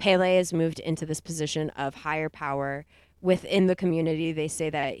 Pele has moved into this position of higher power within the community. They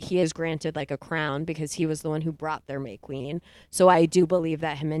say that he is granted like a crown because he was the one who brought their May Queen. So I do believe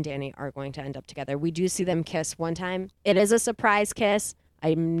that him and Danny are going to end up together. We do see them kiss one time. It is a surprise kiss.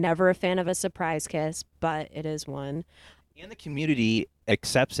 I'm never a fan of a surprise kiss, but it is one. And the community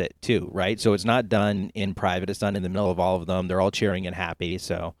accepts it too, right? So it's not done in private. It's done in the middle of all of them. They're all cheering and happy.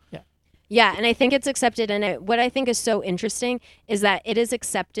 So yeah, and I think it's accepted. And what I think is so interesting is that it is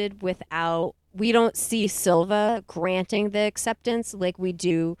accepted without, we don't see Silva granting the acceptance like we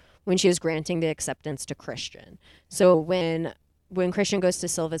do when she is granting the acceptance to Christian. So when Christian goes to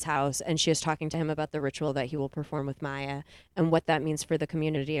Silva's house and she is talking to him about the ritual that he will perform with Maya and what that means for the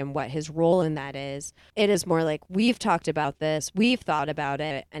community and what his role in that is, it is more like, we've talked about this, we've thought about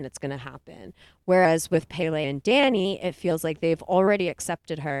it, and it's going to happen. Whereas with Pele and Danny, it feels like they've already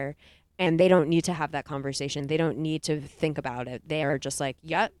accepted her and they don't need to have that conversation. They don't need to think about it. They are just like,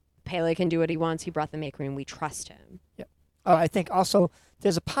 yep, Pele can do what he wants. He brought the May Queen. We trust him. Yeah. I think also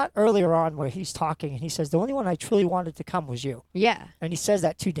there's a part earlier on where he's talking and he says, the only one I truly wanted to come was you. Yeah. And he says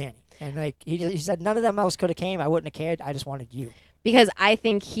that to Danny. And like he said, none of them else could have came. I wouldn't have cared. I just wanted you. Because I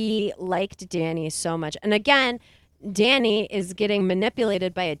think he liked Danny so much. And again, Danny is getting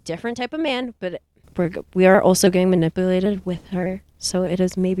manipulated by a different type of man, but we are also getting manipulated with her. So it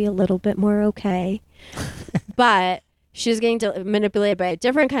is maybe a little bit more okay. But she's getting manipulated by a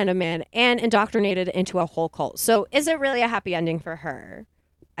different kind of man and indoctrinated into a whole cult. So is it really a happy ending for her?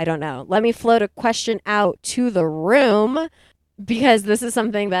 I don't know. Let me float a question out to the room, because this is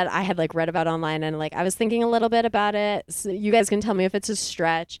something that I had like read about online and like I was thinking a little bit about it. So you guys can tell me if it's a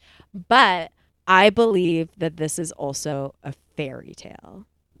stretch, but I believe that this is also a fairy tale.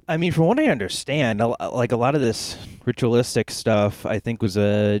 I mean, from what I understand, like a lot of this ritualistic stuff, I think was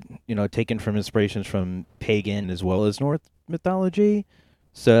taken from inspirations from pagan as well as Norse mythology.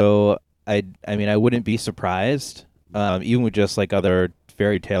 So I mean, I wouldn't be surprised, even with just like other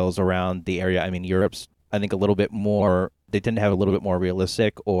fairy tales around the area. I mean, Europe's, I think, a little bit more. They tend to have a little bit more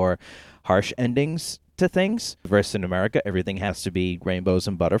realistic or harsh endings to things. Versus in America, everything has to be rainbows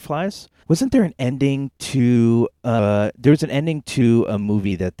and butterflies. Wasn't there an ending to there was an ending to a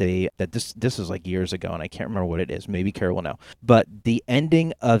movie that this was like years ago, and I can't remember what it is. Maybe Kara will know. But the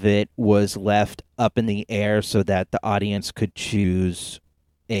ending of it was left up in the air so that the audience could choose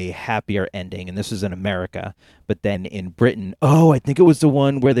a happier ending, and this is in America. But then in Britain, I think it was the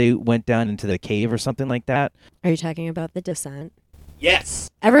one where they went down into the cave or something like that. Are you talking about The Descent? Yes.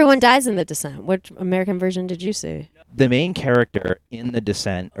 Everyone dies in The Descent. What American version did you see? The main character in The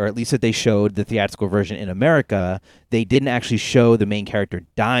Descent, or at least that they showed the theatrical version in America, they didn't actually show the main character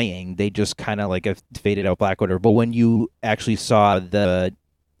dying. They just kind of like a faded out black order. But when you actually saw the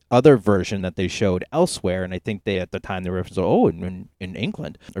other version that they showed elsewhere, and I think they at the time they referenced, in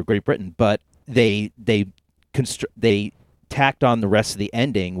England or Great Britain, but they tacked on the rest of the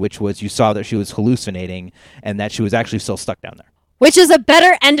ending, which was you saw that she was hallucinating and that she was actually still stuck down there. Which is a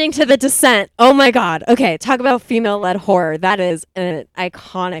better ending to The Descent. Oh my God. Okay, talk about female-led horror. That is an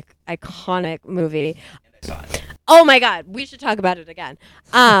iconic movie. Oh my God, we should talk about it again.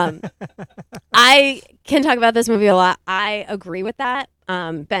 I can talk about this movie a lot. I agree with that.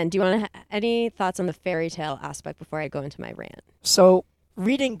 Ben, do you want any thoughts on the fairy tale aspect before I go into my rant? So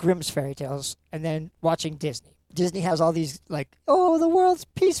reading Grimm's fairy tales and then watching Disney. Disney has all these the world's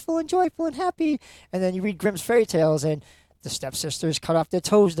peaceful and joyful and happy. And then you read Grimm's fairy tales and the stepsisters cut off their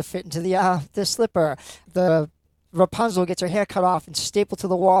toes to fit into the slipper. The Rapunzel gets her hair cut off and stapled to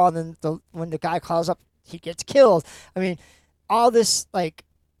the wall. And then when the guy calls up, he gets killed. I mean, all this,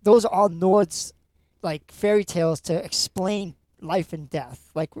 those are all Nord's, fairy tales to explain life and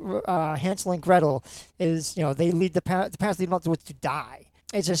death. Hansel and Gretel is, they lead the parents lead them up to die.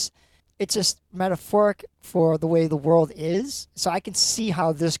 It's just metaphoric for the way the world is. So I can see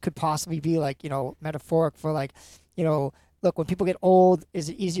how this could possibly be metaphoric for look, when people get old, is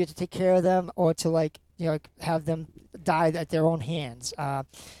it easier to take care of them or to have them die at their own hands? I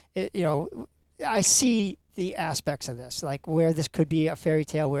see the aspects of this, where this could be a fairy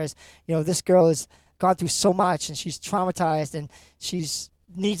tale, whereas this girl has gone through so much and she's traumatized and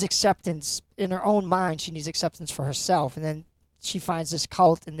needs acceptance in her own mind. She needs acceptance for herself, and then she finds this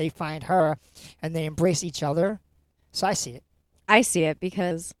cult and they find her and they embrace each other. So I see it. I see it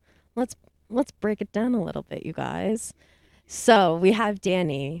because let's break it down a little bit, you guys. So we have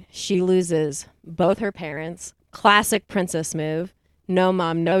Dani. She loses both her parents. Classic princess move. No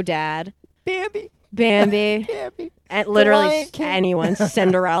mom, no dad. Bambi. Bambi. And literally anyone.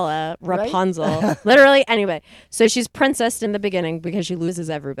 Cinderella, Rapunzel. Literally anybody. So she's princessed in the beginning because she loses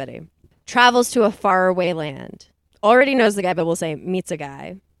everybody. Travels to a faraway land. Already knows the guy, but we'll say meets a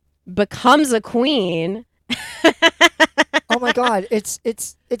guy. Becomes a queen. Oh my God! It's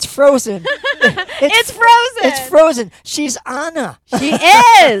Frozen. It's Frozen. It's Frozen. She's Anna. She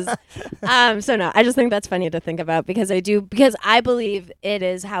is. So no, I just think that's funny to think about because I believe it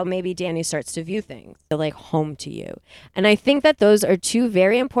is how maybe Dani starts to view things, like home to you. And I think that those are two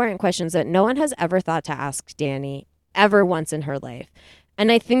very important questions that no one has ever thought to ask Dani ever once in her life.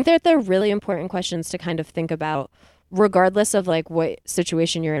 And I think that they're really important questions to kind of think about regardless of what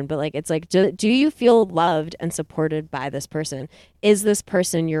situation you're in, but it's do you feel loved and supported by this person? Is this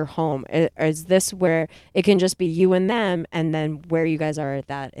person your home? Or is this where it can just be you and them, and then where you guys are,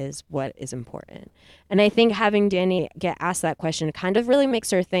 that is what is important? And I think having Dani get asked that question kind of really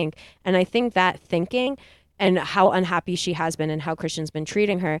makes her think, and I think that thinking and how unhappy she has been and how Christian's been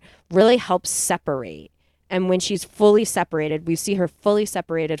treating her really helps separate. And when she's fully separated, we see her fully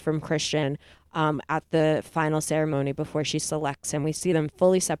separated from Christian at the final ceremony before she selects him. We see them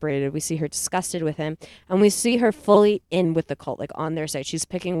fully separated. We see her disgusted with him, and we see her fully in with the cult, on their side. She's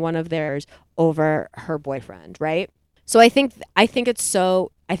picking one of theirs over her boyfriend, right? So I think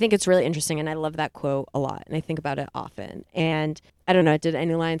it's really interesting, and I love that quote a lot, and I think about it often. And I don't know, did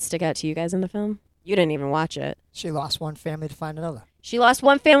any lines stick out to you guys in the film? You didn't even watch it. She lost one family to find another. She lost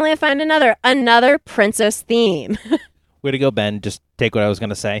one family to find another. Another princess theme. Way to go, Ben. Just take what I was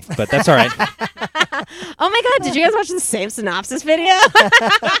going to say, but that's all right. Oh my God, did you guys watch the same synopsis video?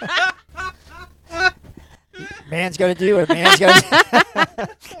 Man's got to do it. Man's got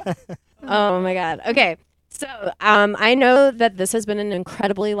to. Oh my God. Okay. So I know that this has been an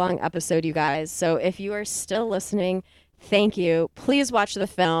incredibly long episode, you guys. So if you are still listening, thank you. Please watch the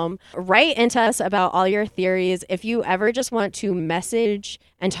film. Write into us about all your theories. If you ever just want to message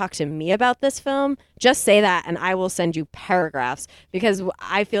and talk to me about this film, just say that and I will send you paragraphs, because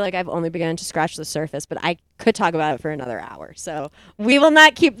I feel like I've only begun to scratch the surface, but I could talk about it for another hour. So we will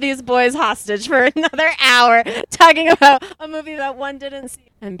not keep these boys hostage for another hour talking about a movie that one didn't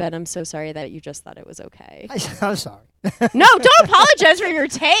see. And Ben, I'm so sorry that you just thought it was okay. I'm sorry. No, don't apologize for your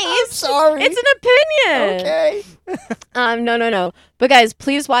taste. I'm sorry. It's an opinion. Okay. No. But guys,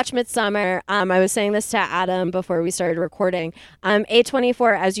 please watch Midsommar. I was saying this to Adam before we started recording.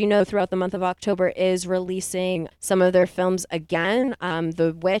 A24, as you know, throughout the month of October is releasing some of their films again.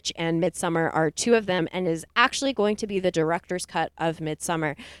 The Witch and Midsommar are two of them, and is actually going to be the director's cut of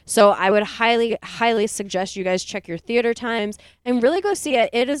Midsommar. So I would highly, highly suggest you guys check your theater times and really go see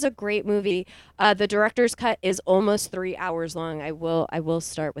it. It is a great movie. The director's cut is almost 3 hours long. I will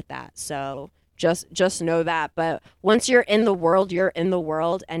start with that. So just know that. But once you're in the world, you're in the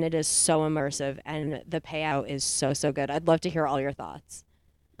world, and it is so immersive, and the payout is so good. I'd love to hear all your thoughts.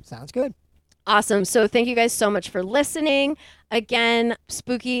 Sounds good. Awesome. So thank you guys so much for listening. Again,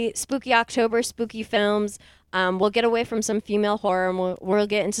 spooky October, spooky films. We'll get away from some female horror, and we'll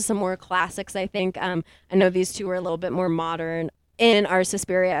get into some more classics, I think. I know these two are a little bit more modern. In our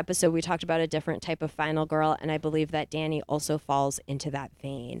Suspiria episode, we talked about a different type of final girl, and I believe that Dani also falls into that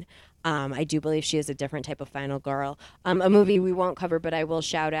vein. I do believe she is a different type of final girl. A movie we won't cover, but I will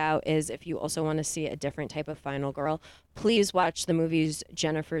shout out, is if you also want to see a different type of final girl, please watch the movies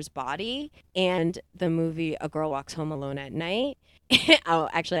Jennifer's Body and the movie A Girl Walks Home Alone at Night. Oh,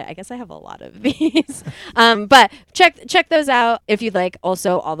 actually, I guess I have a lot of these. But check those out if you'd like.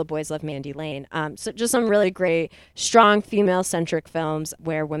 Also, All the Boys Love Mandy Lane. So just some really great, strong, female-centric films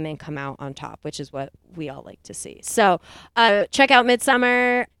where women come out on top, which is what we all like to see. So check out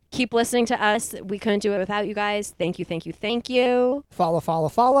Midsommar. Keep listening to us. We couldn't do it without you guys. Thank you.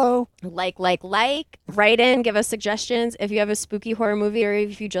 Follow. Like. Write in, give us suggestions. If you have a spooky horror movie, or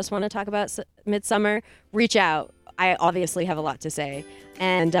if you just want to talk about Midsommar, reach out. I obviously have a lot to say.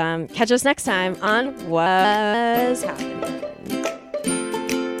 And catch us next time on What's Happening.